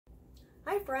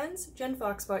Hi friends, Jen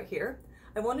Foxbot here.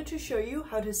 I wanted to show you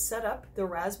how to set up the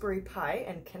Raspberry Pi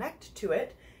and connect to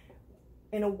it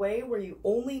in a way where you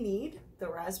only need the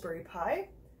Raspberry Pi,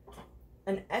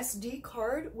 an SD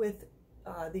card with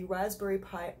the Raspberry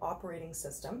Pi operating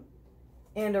system,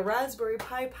 and a Raspberry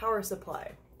Pi power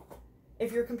supply.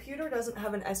 If your computer doesn't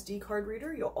have an SD card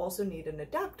reader, you'll also need an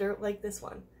adapter like this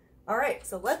one. Alright,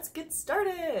 so let's get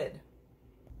started!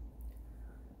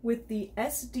 With the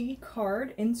SD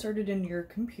card inserted in your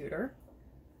computer,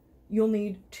 you'll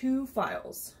need two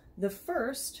files. The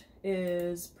first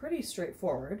is pretty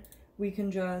straightforward. We can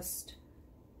just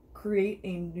create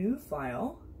a new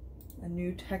file, a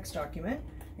new text document,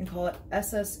 and call it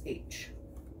SSH.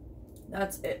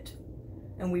 That's it.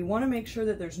 And we want to make sure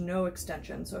that there's no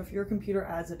extension. So if your computer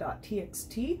adds a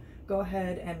 .txt, go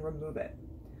ahead and remove it.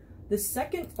 The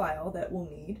second file that we'll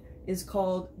need is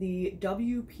called the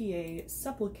WPA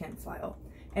supplicant file.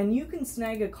 And you can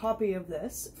snag a copy of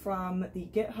this from the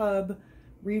GitHub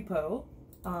repo,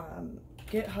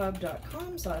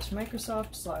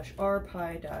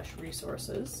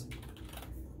 github.com/microsoft/rpi-resources.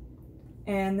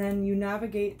 And then you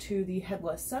navigate to the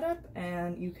headless setup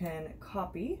and you can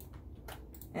copy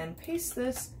and paste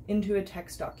this into a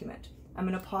text document. I'm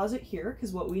going to pause it here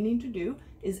because what we need to do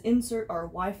is insert our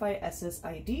Wi-Fi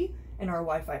SSID and our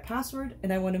Wi-Fi password,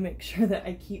 and I want to make sure that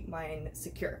I keep mine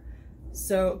secure.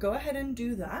 So go ahead and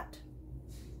do that.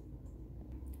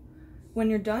 When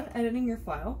you're done editing your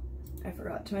file, I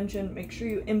forgot to mention, make sure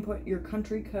you input your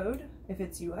country code. If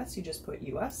it's US, you just put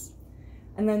US.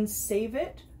 And then save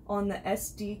it on the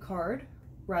SD card,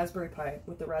 Raspberry Pi,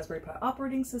 with the Raspberry Pi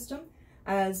operating system,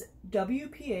 as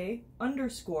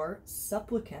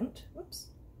WPA_supplicant,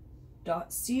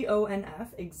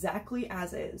 .conf, exactly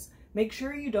as is. Make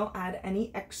sure you don't add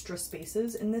any extra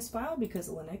spaces in this file because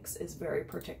Linux is very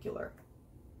particular.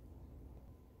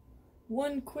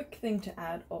 One quick thing to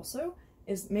add also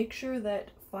is make sure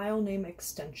that file name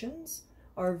extensions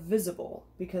are visible,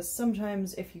 because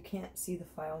sometimes if you can't see the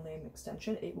file name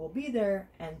extension, it will be there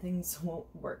and things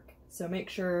won't work. So make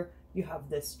sure you have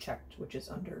this checked, which is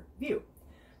under View.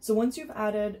 So once you've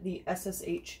added the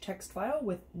SSH text file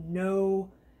with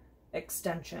no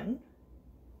extension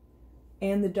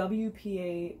and the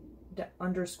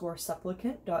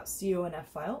WPA_supplicant.conf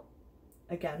file,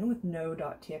 again with no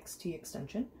 .txt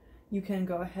extension, you can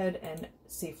go ahead and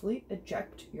safely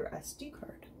eject your SD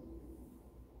card.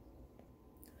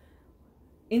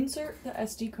 Insert the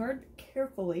SD card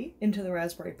carefully into the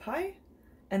Raspberry Pi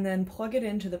and then plug it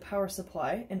into the power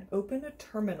supply and open a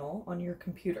terminal on your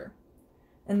computer.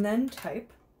 And then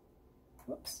type,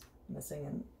 whoops, missing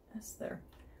an S there,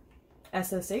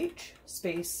 SSH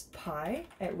space pi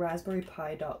at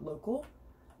raspberrypi.local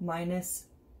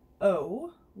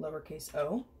 -o, lowercase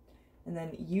o, and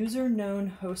then user known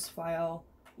host file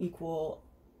equal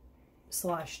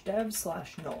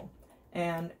 /dev/null.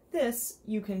 And this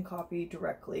you can copy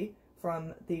directly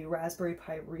from the Raspberry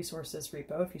Pi resources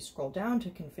repo if you scroll down to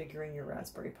configuring your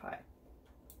Raspberry Pi.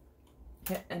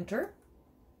 Hit enter.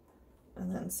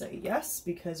 And then say yes,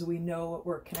 because we know what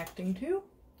we're connecting to.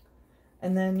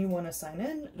 And then you want to sign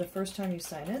in. The first time you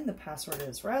sign in, the password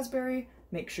is Raspberry.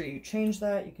 Make sure you change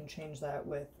that. You can change that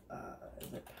with,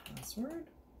 is it password?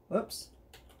 Whoops.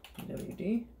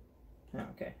 WD. Oh,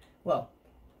 okay. Well,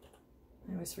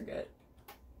 I always forget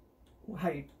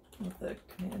what the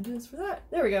command is for that.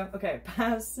 There we go. Okay,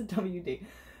 pass WD.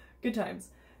 Good times.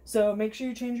 So make sure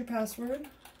you change your password.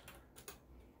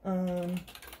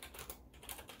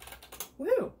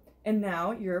 Woohoo! And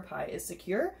now your Pi is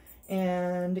secure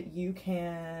and you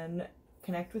can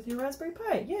connect with your Raspberry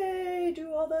Pi. Yay!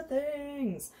 Do all the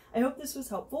things! I hope this was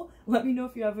helpful. Let me know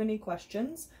if you have any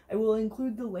questions. I will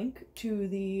include the link to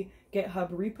the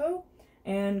GitHub repo,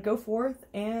 and go forth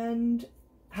and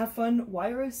have fun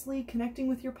wirelessly connecting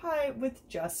with your Pi with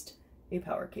just a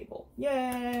power cable.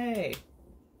 Yay!